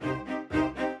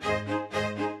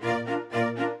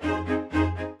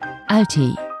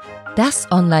altii, das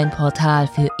Online-Portal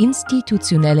für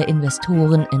institutionelle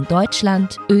Investoren in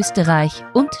Deutschland, Österreich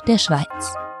und der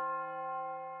Schweiz.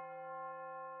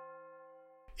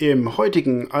 Im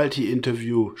heutigen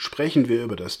altii-Interview sprechen wir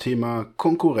über das Thema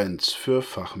Konkurrenz für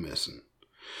Fachmessen.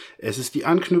 Es ist die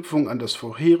Anknüpfung an das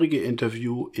vorherige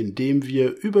Interview, in dem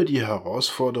wir über die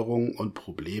Herausforderungen und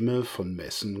Probleme von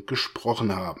Messen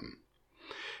gesprochen haben.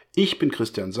 Ich bin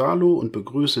Christian Salo und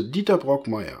begrüße Dieter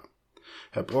Brockmeyer.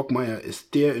 Herr Brockmeyer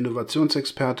ist der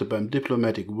Innovationsexperte beim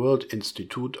Diplomatic World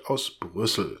Institute aus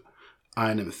Brüssel,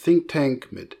 einem Think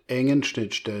Tank mit engen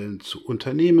Schnittstellen zu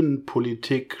Unternehmen,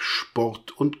 Politik,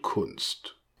 Sport und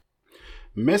Kunst.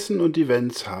 Messen und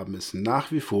Events haben es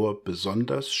nach wie vor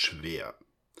besonders schwer.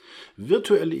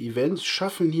 Virtuelle Events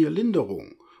schaffen hier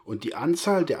Linderung und die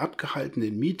Anzahl der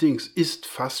abgehaltenen Meetings ist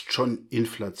fast schon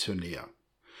inflationär.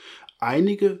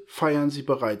 Einige feiern sie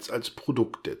bereits als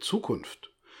Produkt der Zukunft.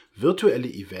 Virtuelle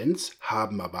Events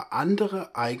haben aber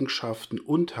andere Eigenschaften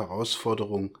und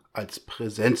Herausforderungen als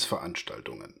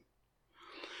Präsenzveranstaltungen.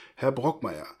 Herr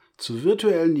Brockmeyer, zu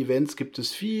virtuellen Events gibt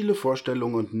es viele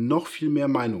Vorstellungen und noch viel mehr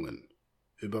Meinungen.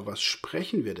 Über was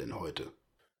sprechen wir denn heute?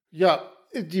 Ja,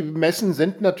 die Messen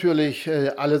sind natürlich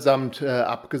allesamt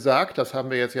abgesagt. Das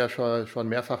haben wir jetzt ja schon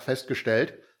mehrfach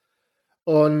festgestellt.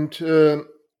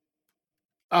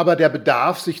 Aber der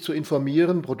Bedarf, sich zu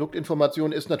informieren,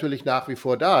 Produktinformation ist natürlich nach wie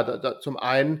vor da. Zum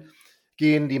einen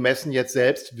gehen die Messen jetzt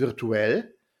selbst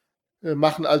virtuell,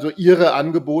 machen also ihre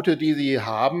Angebote, die sie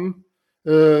haben,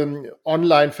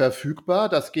 online verfügbar.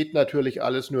 Das geht natürlich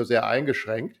alles nur sehr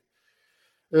eingeschränkt.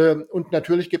 Und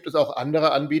natürlich gibt es auch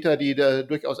andere Anbieter, die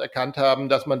durchaus erkannt haben,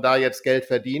 dass man da jetzt Geld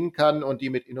verdienen kann und die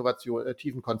mit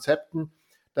innovativen Konzepten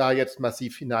da jetzt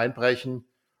massiv hineinbrechen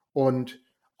und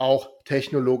auch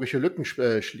technologische Lücken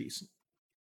schließen.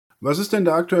 Was ist denn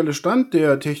der aktuelle Stand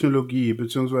der Technologie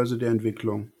bzw. der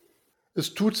Entwicklung?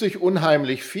 Es tut sich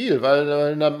unheimlich viel,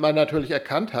 weil man natürlich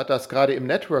erkannt hat, dass gerade im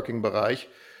Networking-Bereich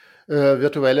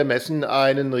virtuelle Messen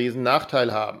einen riesen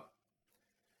Nachteil haben.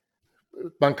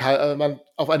 Man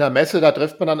auf einer Messe, da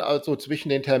trifft man dann also zwischen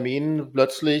den Terminen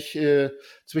plötzlich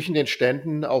zwischen den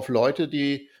Ständen auf Leute,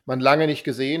 die man lange nicht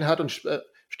gesehen hat und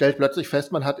stellt plötzlich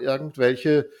fest, man hat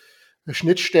irgendwelche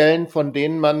Schnittstellen, von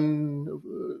denen man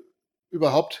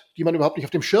überhaupt nicht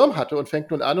auf dem Schirm hatte und fängt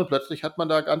nun an und plötzlich hat man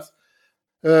da ganz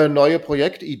neue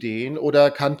Projektideen oder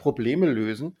kann Probleme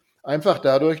lösen, einfach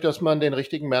dadurch, dass man den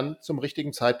richtigen Mann zum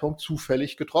richtigen Zeitpunkt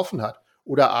zufällig getroffen hat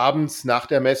oder abends nach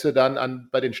der Messe dann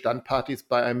bei den Standpartys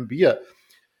bei einem Bier.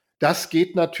 Das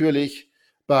geht natürlich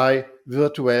bei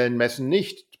virtuellen Messen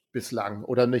nicht bislang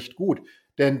oder nicht gut.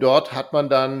 Denn dort hat man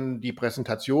dann die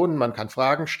Präsentationen, man kann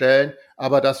Fragen stellen,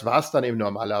 aber das war's dann im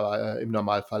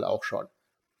Normalfall auch schon.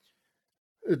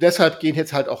 Deshalb gehen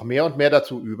jetzt halt auch mehr und mehr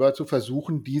dazu über, zu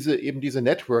versuchen, diese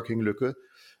Networking-Lücke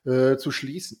zu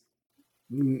schließen.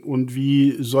 Und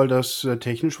wie soll das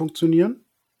technisch funktionieren?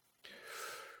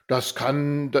 Das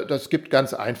gibt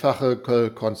ganz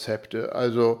einfache Konzepte.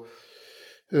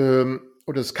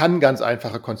 Und es kann ganz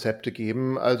einfache Konzepte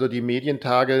geben. Also die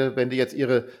Medientage, wenn die jetzt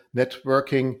ihre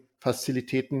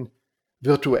Networking-Fazilitäten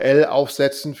virtuell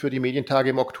aufsetzen für die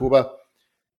Medientage im Oktober,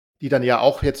 die dann ja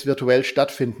auch jetzt virtuell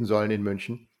stattfinden sollen in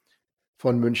München,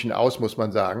 von München aus muss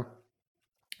man sagen,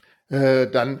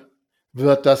 dann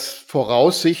wird das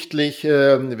voraussichtlich,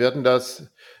 werden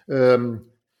das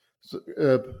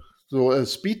so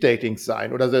Speed-Datings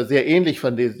sein oder sehr ähnlich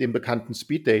von den bekannten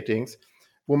Speed-Datings,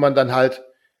 wo man dann halt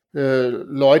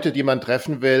Leute, die man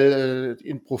treffen will,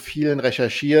 in Profilen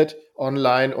recherchiert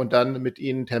online und dann mit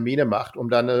ihnen Termine macht, um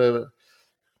dann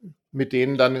mit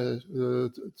denen dann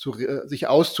sich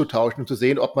auszutauschen und zu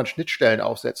sehen, ob man Schnittstellen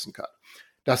aufsetzen kann.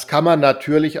 Das kann man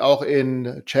natürlich auch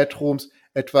in Chatrooms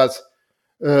etwas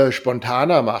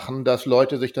spontaner machen, dass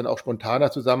Leute sich dann auch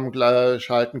spontaner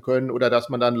zusammenschalten können oder dass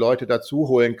man dann Leute dazu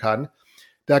holen kann.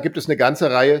 Da gibt es eine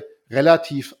ganze Reihe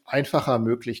relativ einfacher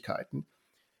Möglichkeiten,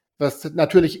 was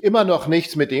natürlich immer noch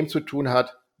nichts mit dem zu tun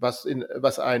hat, was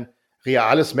ein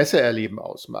reales Messeerleben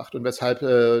ausmacht und weshalb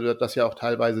das ja auch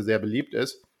teilweise sehr beliebt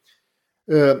ist.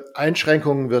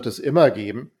 Einschränkungen wird es immer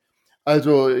geben.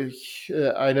 Also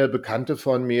eine Bekannte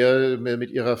von mir mit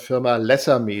ihrer Firma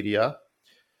Lesser Media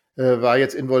war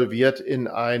jetzt involviert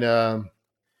bei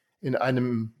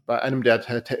einem der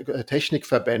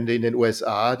Technikverbände in den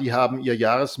USA. Die haben ihr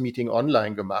Jahresmeeting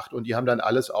online gemacht und die haben dann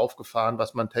alles aufgefahren,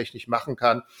 was man technisch machen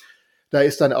kann. Da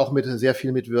ist dann auch sehr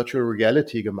viel mit Virtual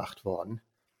Reality gemacht worden.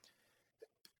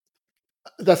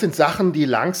 Das sind Sachen, die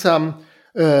langsam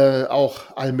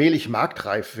auch allmählich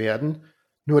marktreif werden.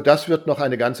 Nur das wird noch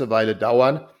eine ganze Weile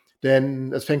dauern,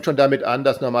 denn es fängt schon damit an,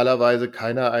 dass normalerweise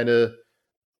keiner eine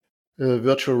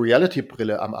Virtual Reality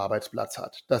Brille am Arbeitsplatz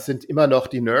hat. Das sind immer noch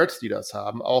die Nerds, die das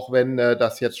haben, auch wenn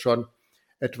das jetzt schon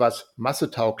etwas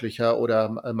massetauglicher oder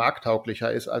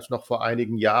markttauglicher ist als noch vor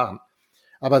einigen Jahren.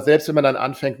 Aber selbst wenn man dann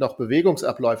anfängt, noch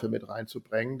Bewegungsabläufe mit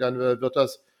reinzubringen, dann wird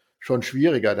das schon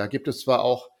schwieriger. Da gibt es zwar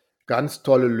auch ganz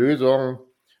tolle Lösungen,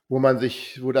 wo man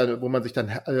sich dann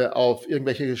auf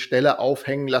irgendwelche Stelle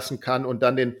aufhängen lassen kann und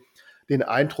dann den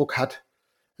Eindruck hat,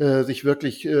 sich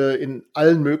wirklich in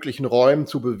allen möglichen Räumen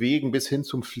zu bewegen, bis hin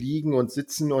zum Fliegen und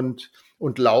Sitzen und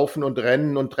Laufen und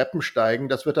Rennen und Treppensteigen.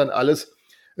 Das wird dann alles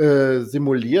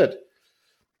simuliert.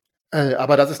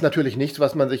 Aber das ist natürlich nichts,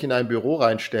 was man sich in ein Büro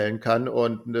reinstellen kann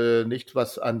und nichts,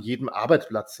 was an jedem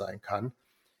Arbeitsplatz sein kann.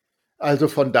 Also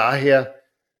von daher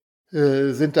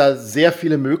sind da sehr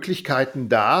viele Möglichkeiten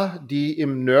da, die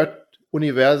im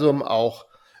Nerd-Universum auch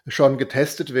schon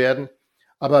getestet werden.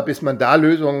 Aber bis man da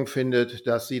Lösungen findet,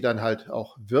 dass sie dann halt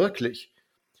auch wirklich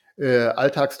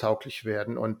alltagstauglich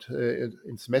werden und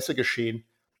ins Messegeschehen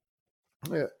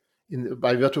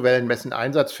bei virtuellen Messen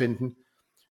Einsatz finden,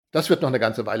 das wird noch eine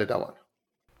ganze Weile dauern.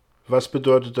 Was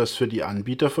bedeutet das für die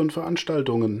Anbieter von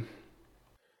Veranstaltungen?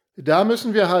 Da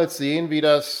müssen wir halt sehen, wie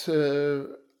das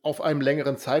auf einem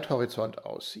längeren Zeithorizont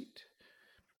aussieht.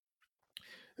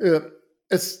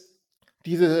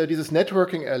 Dieses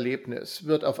Networking-Erlebnis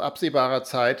wird auf absehbarer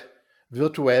Zeit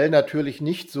virtuell natürlich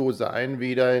nicht so sein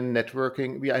wie ein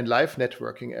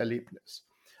Live-Networking-Erlebnis.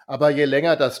 Aber je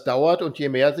länger das dauert und je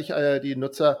mehr sich die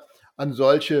Nutzer an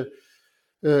solche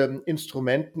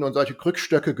Instrumenten und solche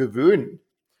Krückstöcke gewöhnen.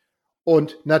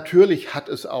 Und natürlich hat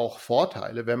es auch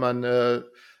Vorteile, wenn man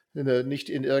nicht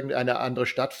in irgendeine andere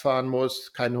Stadt fahren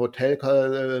muss, kein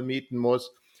Hotel mieten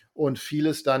muss und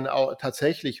vieles dann auch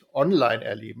tatsächlich online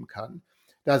erleben kann.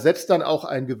 Da setzt dann auch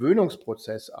ein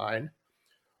Gewöhnungsprozess ein.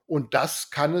 Und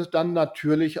das kann es dann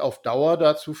natürlich auf Dauer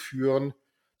dazu führen,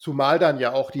 zumal dann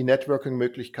ja auch die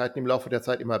Networking-Möglichkeiten im Laufe der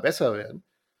Zeit immer besser werden,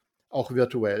 auch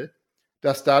virtuell,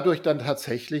 dass dadurch dann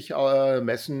tatsächlich reelle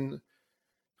Messen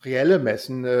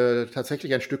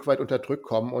tatsächlich ein Stück weit unter Druck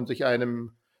kommen und sich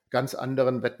einem ganz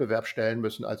anderen Wettbewerb stellen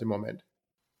müssen als im Moment.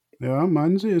 Ja,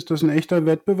 meinen Sie, ist das ein echter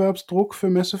Wettbewerbsdruck für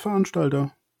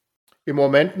Messeveranstalter? Im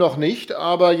Moment noch nicht,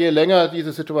 aber je länger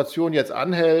diese Situation jetzt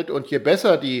anhält und je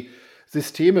besser die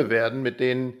Systeme werden, mit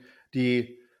denen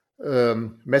die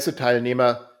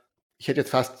Messeteilnehmer, ich hätte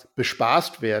jetzt fast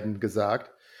bespaßt werden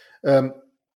gesagt,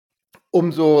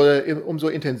 umso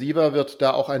intensiver wird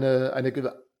da auch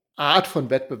eine Art von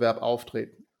Wettbewerb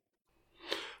auftreten.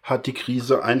 Hat die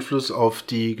Krise Einfluss auf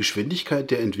die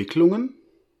Geschwindigkeit der Entwicklungen?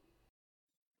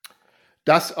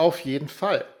 Das auf jeden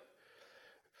Fall.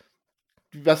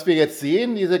 Was wir jetzt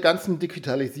sehen, diese ganzen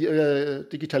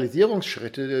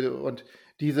Digitalisierungsschritte und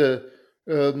diese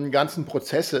ganzen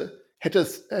Prozesse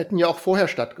hätten ja auch vorher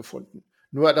stattgefunden.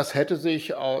 Nur das hätte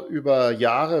sich über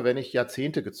Jahre, wenn nicht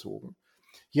Jahrzehnte gezogen.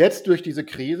 Jetzt durch diese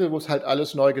Krise muss halt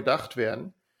alles neu gedacht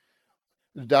werden.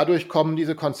 Dadurch kommen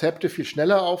diese Konzepte viel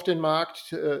schneller auf den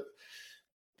Markt,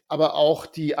 aber auch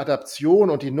die Adaption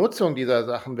und die Nutzung dieser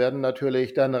Sachen werden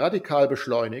natürlich dann radikal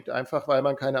beschleunigt, einfach weil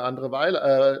man keine andere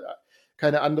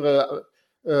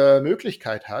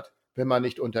Möglichkeit hat, wenn man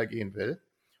nicht untergehen will.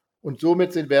 Und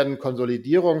somit werden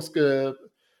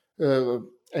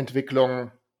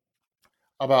Konsolidierungsentwicklungen,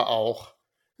 aber auch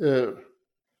der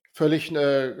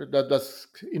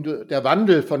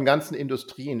Wandel von ganzen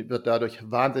Industrien wird dadurch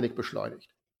wahnsinnig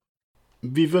beschleunigt.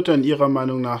 Wie wird denn Ihrer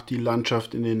Meinung nach die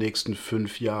Landschaft in den nächsten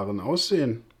 5 Jahren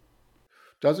aussehen?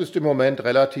 Das ist im Moment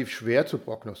relativ schwer zu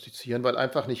prognostizieren, weil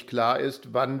einfach nicht klar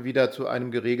ist, wann wieder zu einem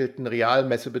geregelten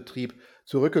Realmessebetrieb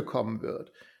zurückgekommen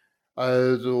wird.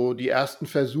 Also die ersten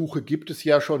Versuche gibt es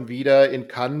ja schon wieder. In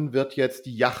Cannes wird jetzt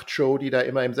die Yachtshow, die da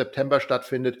immer im September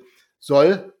stattfindet,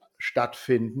 soll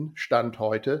stattfinden, Stand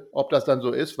heute. Ob das dann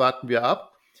so ist, warten wir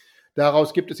ab.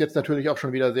 Daraus gibt es jetzt natürlich auch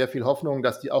schon wieder sehr viel Hoffnung,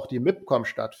 dass auch die MIPCOM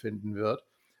stattfinden wird,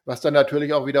 was dann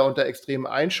natürlich auch wieder unter extremen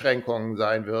Einschränkungen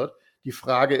sein wird. Die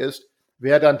Frage ist,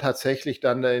 wer dann tatsächlich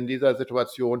dann in dieser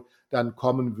Situation dann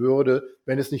kommen würde,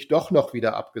 wenn es nicht doch noch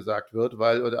wieder abgesagt wird,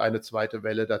 weil eine zweite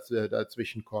Welle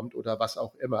dazwischen kommt oder was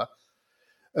auch immer.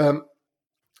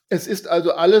 Es ist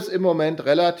also alles im Moment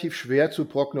relativ schwer zu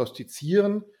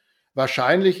prognostizieren.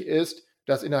 Wahrscheinlich ist,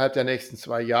 dass innerhalb der nächsten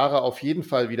 2 Jahre auf jeden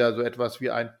Fall wieder so etwas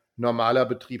wie ein normaler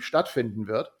Betrieb stattfinden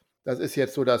wird. Das ist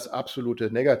jetzt so das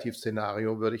absolute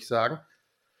Negativszenario, würde ich sagen.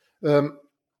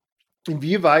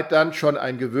 Inwieweit dann schon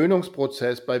ein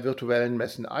Gewöhnungsprozess bei virtuellen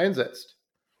Messen einsetzt,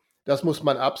 das muss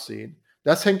man absehen.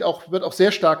 Das wird auch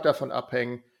sehr stark davon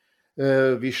abhängen,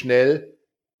 wie schnell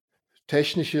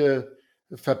technische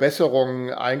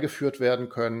Verbesserungen eingeführt werden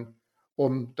können,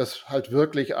 um das halt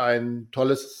wirklich ein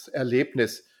tolles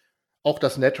Erlebnis auch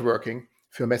das Networking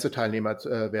für Messeteilnehmer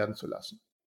werden zu lassen.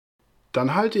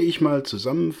 Dann halte ich mal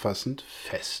zusammenfassend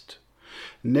fest.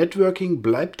 Networking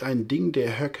bleibt ein Ding der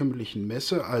herkömmlichen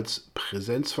Messe als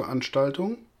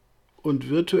Präsenzveranstaltung und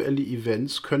virtuelle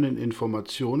Events können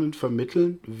Informationen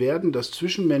vermitteln, werden das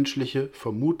Zwischenmenschliche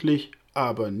vermutlich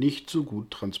aber nicht so gut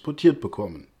transportiert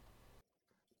bekommen.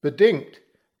 Bedingt,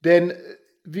 denn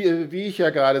wie ich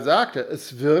ja gerade sagte,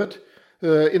 es wird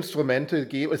Instrumente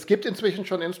geben. Es gibt inzwischen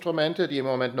schon Instrumente, die im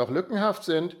Moment noch lückenhaft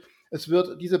sind.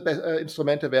 Diese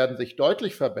Instrumente werden sich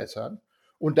deutlich verbessern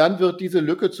und dann wird diese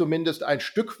Lücke zumindest ein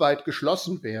Stück weit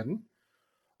geschlossen werden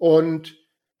und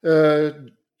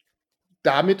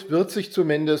damit wird sich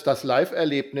zumindest das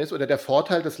Live-Erlebnis oder der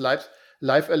Vorteil des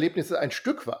Live-Erlebnisses ein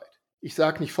Stück weit, ich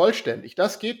sage nicht vollständig,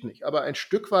 das geht nicht, aber ein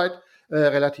Stück weit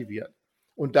relativieren.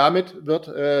 Und damit wird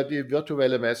die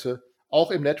virtuelle Messe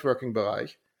auch im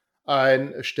Networking-Bereich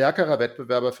ein stärkerer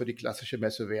Wettbewerber für die klassische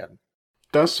Messe werden.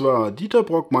 Das war Dieter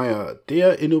Brockmeyer,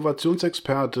 der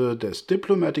Innovationsexperte des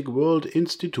Diplomatic World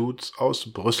Instituts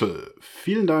aus Brüssel.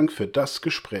 Vielen Dank für das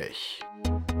Gespräch.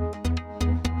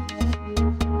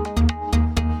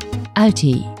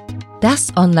 altii,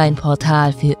 das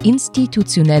Online-Portal für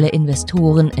institutionelle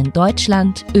Investoren in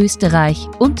Deutschland, Österreich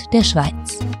und der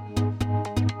Schweiz.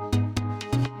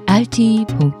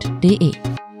 altii.de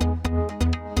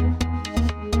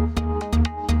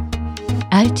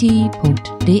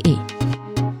altii.de